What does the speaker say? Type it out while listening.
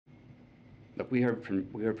Look, we heard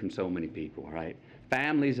from so many people, right?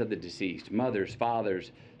 Families of the deceased, mothers,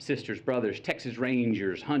 fathers, sisters, brothers, Texas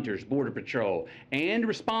Rangers, hunters, Border Patrol, and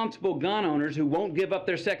responsible gun owners who won't give up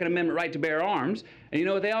their Second Amendment right to bear arms. And you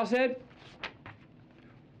know what they all said?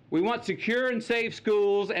 We want secure and safe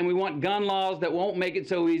schools, and we want gun laws that won't make it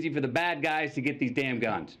so easy for the bad guys to get these damn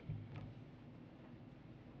guns.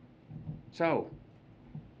 So,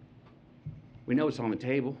 we know it's on the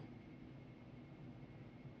table.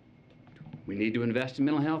 We need to invest in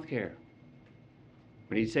mental health care.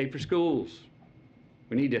 We need safer schools.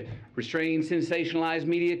 We need to restrain sensationalized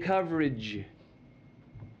media coverage.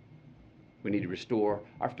 We need to restore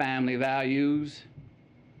our family values.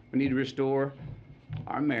 We need to restore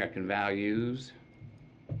our American values.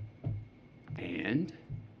 And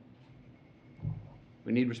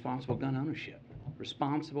we need responsible gun ownership.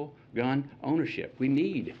 Responsible gun ownership. We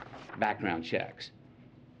need background checks.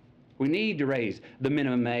 We need to raise the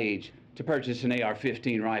minimum age to purchase an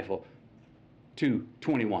AR-15 rifle to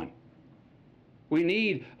 21. We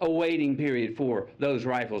need a waiting period for those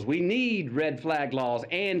rifles. We need red flag laws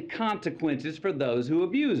and consequences for those who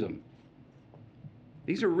abuse them.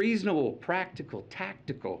 These are reasonable, practical,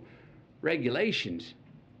 tactical regulations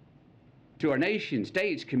to our nation,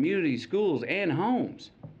 states, communities, schools, and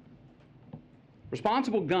homes.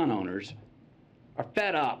 Responsible gun owners are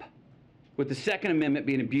fed up with the Second Amendment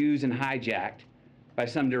being abused and hijacked by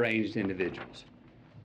some deranged individuals.